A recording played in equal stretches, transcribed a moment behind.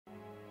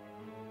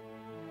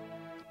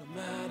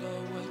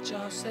what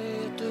y'all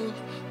say or do.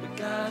 We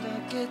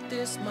gotta get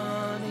this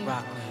money.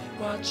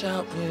 Watch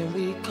out when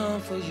we come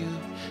for you.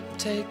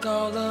 Take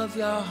all of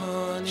your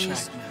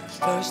honeys.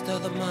 First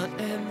of the month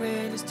and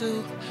rent is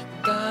due.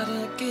 We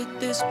gotta get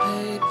this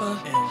paper.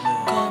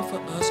 Come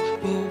for us,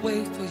 we'll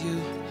wait for you.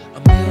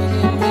 A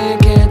million men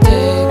can't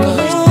take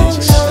us.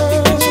 Did you ever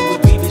think that you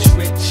would be this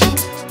rich?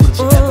 Did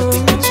you ever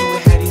think that you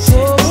would have these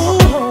hits?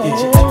 Did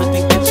you ever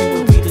think that you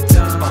would be the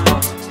dime?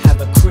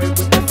 Have a crib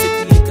with a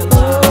 50-acre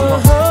lot?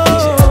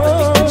 Did you ever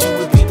think that you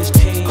would be this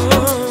paid?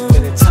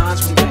 When at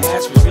times when your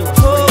ass was real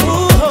free?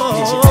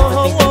 Did you ever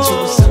think that you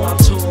would sell out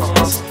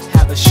tours?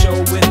 Have a show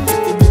with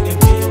 50 million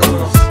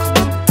views?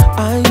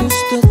 I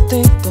used to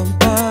think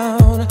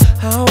about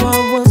how I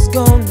was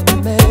gonna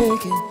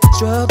make it,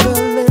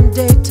 struggling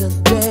day to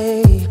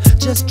day,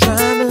 just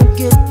trying to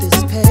get this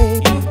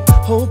paper,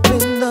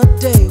 hoping the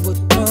day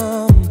would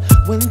come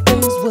when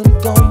things would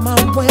go my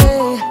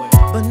way.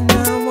 But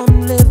now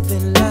I'm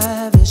living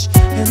lavish,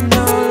 and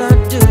all I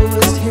do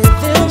is hear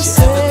them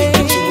say,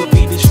 did you ever think that you would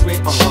be this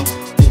rich?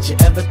 Did you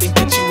ever think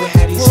that you would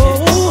have these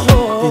hits?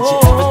 Did you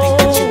ever think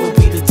that you would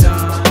be the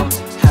dime?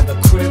 Have a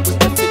crib with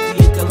a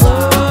 50-acre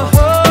lot?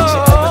 Did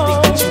you ever think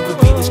that you would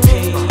be this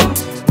paid?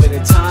 When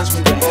at times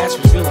when your ass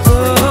was real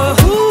free?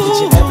 Did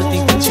you ever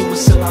think that you would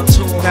sell out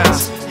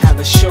tours? Have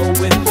a show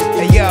with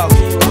 50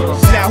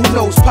 Now who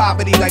knows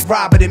poverty like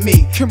Robert and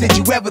me? Did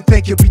you ever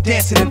think you'd be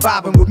dancing and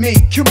vibing with me?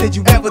 Did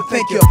you ever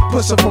think you'd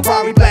push a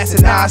Ferrari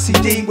blasting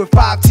ICD with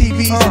 5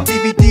 TVs and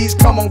DVDs?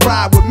 Come on,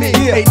 ride with me.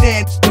 Hey,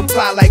 Nan, don't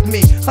fly like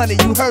me. Honey,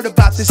 you heard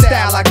about the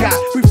style I got.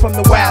 We from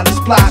the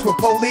wildest blocks where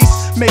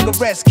police make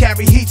arrests,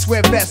 carry heats,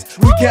 wear vests.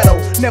 We ghetto,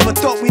 never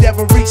thought we'd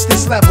ever reach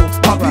this level.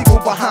 Our people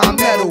behind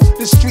metal,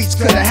 the streets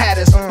could've had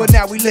us, but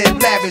now we live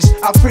lavish.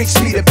 Our freaks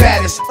be the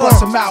baddest.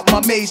 Bust them out,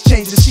 my maids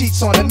change the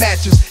sheets on the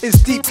mattress. It's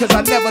deep cause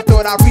I never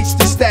thought I'd reach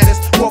this status.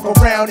 Walk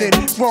around and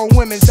grown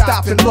women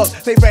stop and look.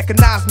 They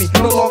recognize me,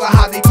 no longer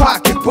hide they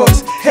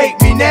pocketbooks. Hate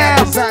me now,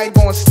 cause I ain't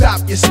gonna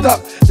stop, you're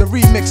stuck. The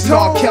remix is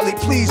R. Kelly,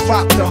 please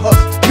rock the hook.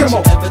 Come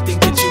on. Did you ever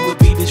think that you would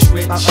be this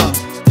rich?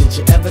 Did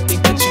you ever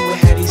think that you would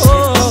have these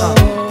hits?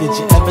 Did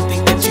you ever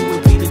think that you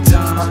would be the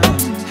dime?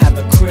 Have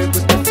a crib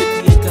with a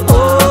 50-acre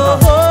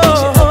lot? Did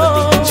you ever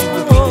think that you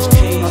would be this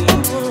paid?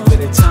 When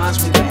at times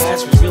when your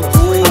ass was real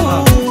free?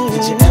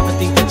 Did you ever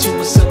think that you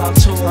would sell out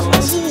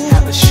tours?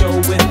 Have a show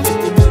with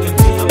 50 million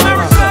views?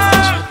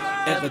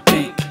 Ever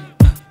think?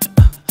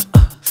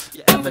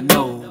 You ever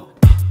know?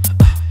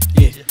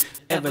 Yeah,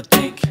 ever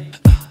think?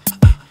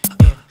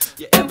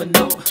 You ever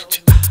know?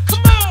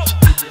 Come on!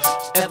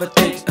 Ever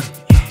think?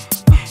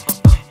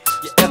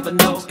 You ever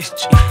know?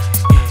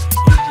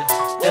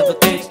 Ever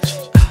think?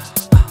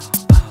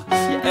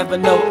 You ever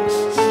know?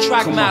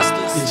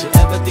 Trackmasters. Did you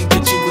ever think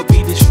that you would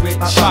be this rich?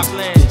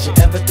 Did you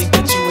ever think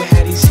that you would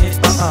have these hits?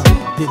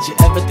 Did you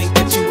ever think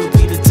that you would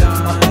be the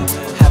dime?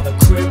 Have a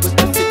crib with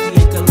a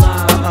 50-acre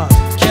lot?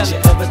 Did you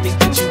ever think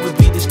that you would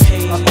be this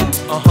paid?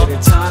 But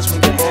at times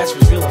when your ass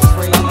was real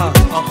afraid.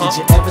 Did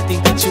you ever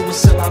think that you would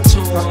sell out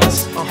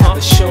tours? Have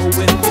a show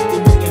with 50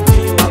 million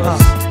views?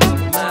 no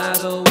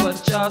matter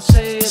what y'all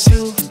say or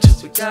do,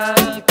 we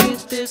gotta get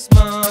this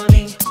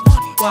money.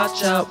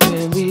 Watch out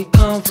when we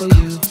come for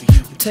you.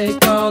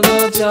 Take all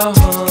of your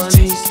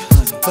honeys.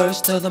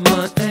 First of the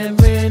month and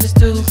rent is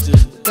due.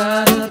 We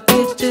gotta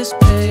get this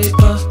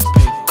paper.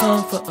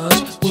 Come for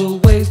us, we'll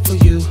wait for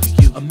you.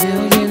 A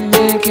million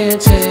men can't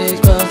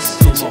take us.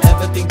 Did you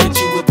ever think that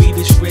you would be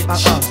this rich?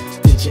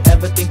 Did you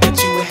ever think that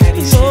you would have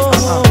these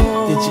hits?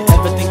 Did you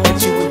ever think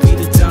that you would be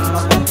the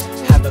dime?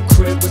 Have a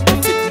crib with a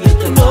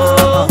 50-acre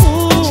lot?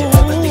 Did you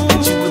ever think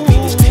that you would be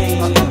this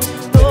paid?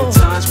 But at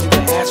times when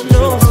your ass was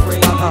real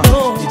afraid.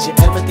 Did you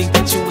ever think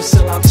that you would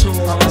sell out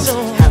tours?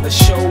 Have a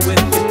show with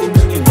 50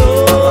 million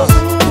views?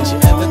 Did you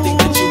ever think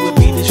that you would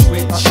be this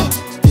rich?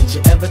 Did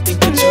you ever think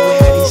that you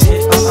would have these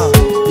hits?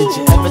 Did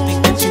you ever think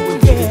that you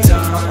would be the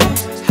dime?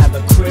 Have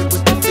a crib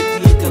with a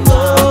 50-acre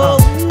lot?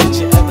 Did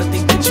you ever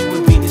think that you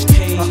would be this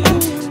paid?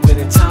 But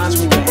at times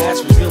when your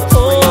ass was real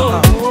afraid.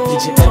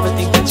 Did you ever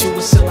think that you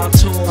would sell out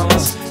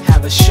tours?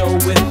 Have a show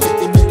with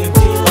 50 million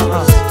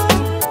views?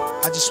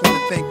 I just wanna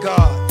thank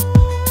God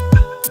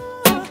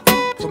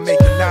for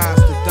making Nas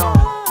the Don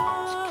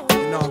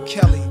and R.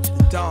 Kelly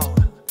the Don.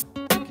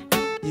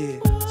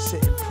 Yeah.